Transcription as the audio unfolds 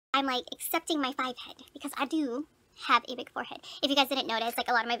I'm like accepting my 5 head because I do have a big forehead. If you guys didn't notice, like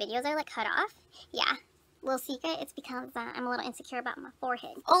a lot of my videos are like cut off. Yeah. Little secret, it's because I'm a little insecure about my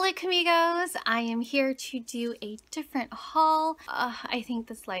forehead. Hola Camigos, I am here to do a different haul. I think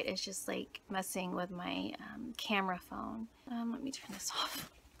this light is just like messing with my camera phone. Let me turn this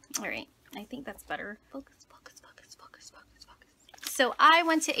off. All right, I think that's better. Focus, focus, focus, focus, focus, focus. So I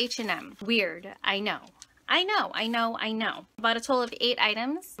went to H&M. Weird, I know. Bought a total of 8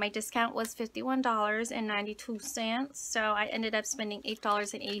 items. My discount was $51.92. So I ended up spending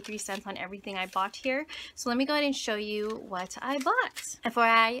 $8.83 on everything I bought here. So let me go ahead and show you what I bought.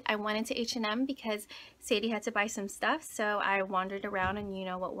 FYI, I went into H&M because Sadie had to buy some stuff. So I wandered around, and you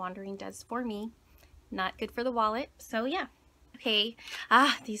know what wandering does for me. Not good for the wallet. So yeah. Okay.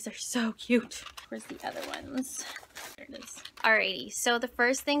 These are so cute. Where's the other ones? There it is. Alrighty, so the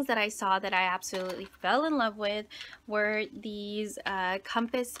first things that I saw that I absolutely fell in love with were these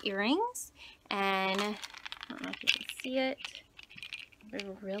compass earrings, and I don't know if you can see it.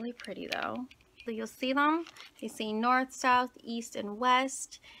 They're really pretty though. So you'll see them. They say north, south, east, and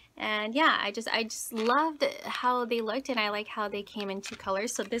west. And yeah, I just loved how they looked, and I like how they came in 2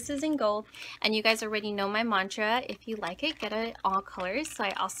 colors. So this is in gold, and you guys already know my mantra. If you like it, get it all colors. So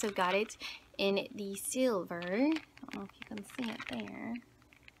I also got it in the silver. I don't know if you can see it there.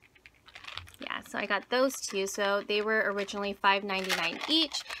 Yeah, so I got those 2. So they were originally $5.99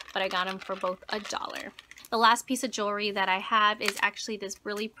 each, but I got them for both $1. The last piece of jewelry that I have is actually this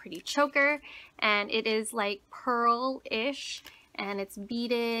really pretty choker, and it is like pearl-ish, and it's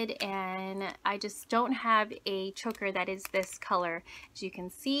beaded, and I just don't have a choker that is this color. As you can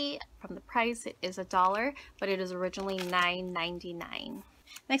see from the price, it is $1, but it is originally $9.99.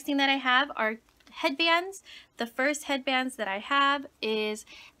 Next thing that I have are headbands. The first headbands that I have is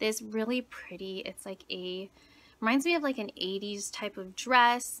this really pretty, it's like reminds me of like an 80s type of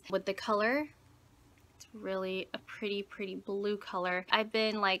dress with the color. It's really a pretty blue color. I've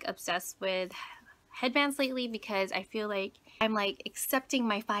been like obsessed with headbands lately because I feel like I'm like accepting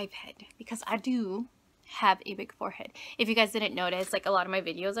my 5 head because I do have a big forehead. If you guys didn't notice, like a lot of my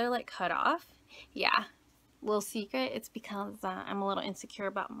videos are like cut off. Yeah. Little secret, it's because I'm a little insecure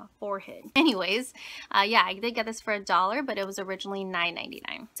about my forehead. Anyways, yeah, I did get this for $1, but it was originally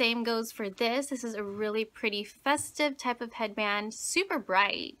 $9.99. Same goes for this. This is a really pretty festive type of headband, super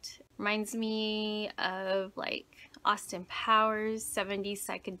bright. Reminds me of like Austin Powers, 70s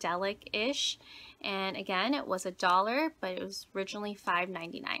psychedelic-ish. And again, it was $1, but it was originally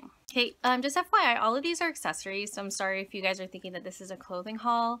 $5.99. Okay, just FYI, all of these are accessories, so I'm sorry if you guys are thinking that this is a clothing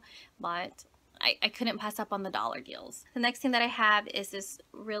haul, but I couldn't pass up on the dollar deals. The next thing that I have is this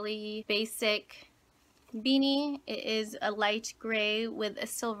really basic beanie. It is a light gray with a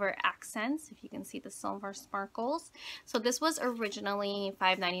silver accents, if you can see the silver sparkles. So this was originally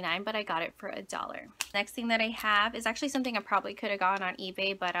 $5.99, but I got it for $1. Next thing that I have is actually something I probably could have gotten on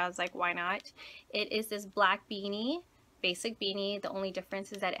eBay, but I was like, why not? It is this black beanie, basic beanie. The only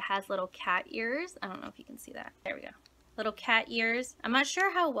difference is that it has little cat ears. I don't know if you can see that. There we go. Little cat ears. I'm not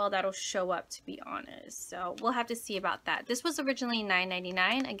sure how well that'll show up, to be honest, so we'll have to see about that. This was originally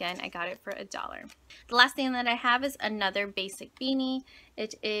 $9.99. Again, I got it for $1. The last thing that I have is another basic beanie.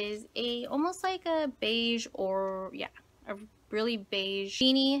 It is almost like a beige, or yeah, a really beige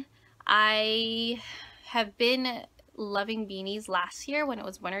beanie. I have been loving beanies last year when it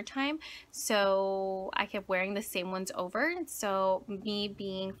was wintertime, so I kept wearing the same ones over. So me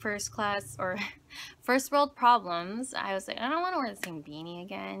being first class or first world problems, I was like, I don't want to wear the same beanie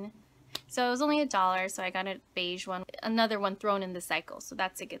again. So it was only $1, so I got a beige one, another one thrown in the cycle, so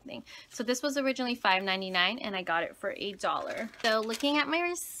that's a good thing. So this was originally $5.99 and I got it for $1. So looking at my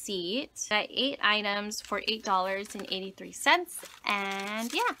receipt, I got 8 items for $8.83,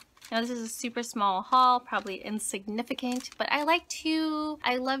 and yeah. Now this is a super small haul, probably insignificant, but I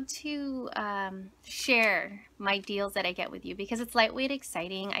love to share my deals that I get with you because it's lightweight,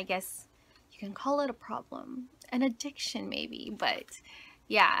 exciting. I guess you can call it a problem, an addiction maybe, but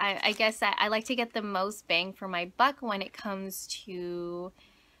yeah, I guess I like to get the most bang for my buck when it comes to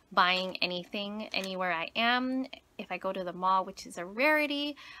buying anything anywhere I am. If I go to the mall, which is a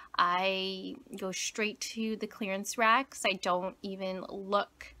rarity, I go straight to the clearance racks. I don't even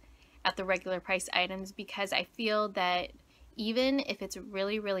look at the regular price items because I feel that even if it's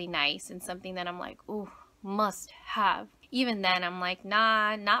really nice and something that I'm like, ooh, must have, even then I'm like,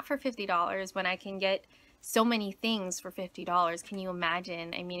 nah, not for $50 when I can get so many things for $50. Can you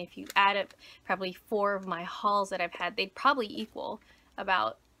imagine? I mean, if you add up probably 4 of my hauls that I've had, they'd probably equal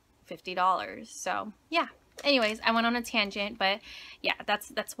about $50. So yeah. Anyways, I went on a tangent, but yeah,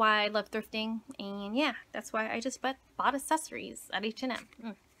 that's why I love thrifting, and yeah, that's why I just bought accessories at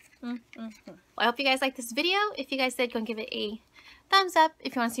H&M. Well, I hope you guys liked this video. If you guys did, go and give it a thumbs up.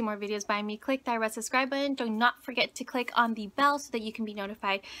 If you want to see more videos by me, click that red subscribe button. Do not forget to click on the bell so that you can be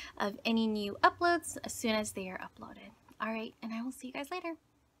notified of any new uploads as soon as they are uploaded. All right, and I will see you guys later.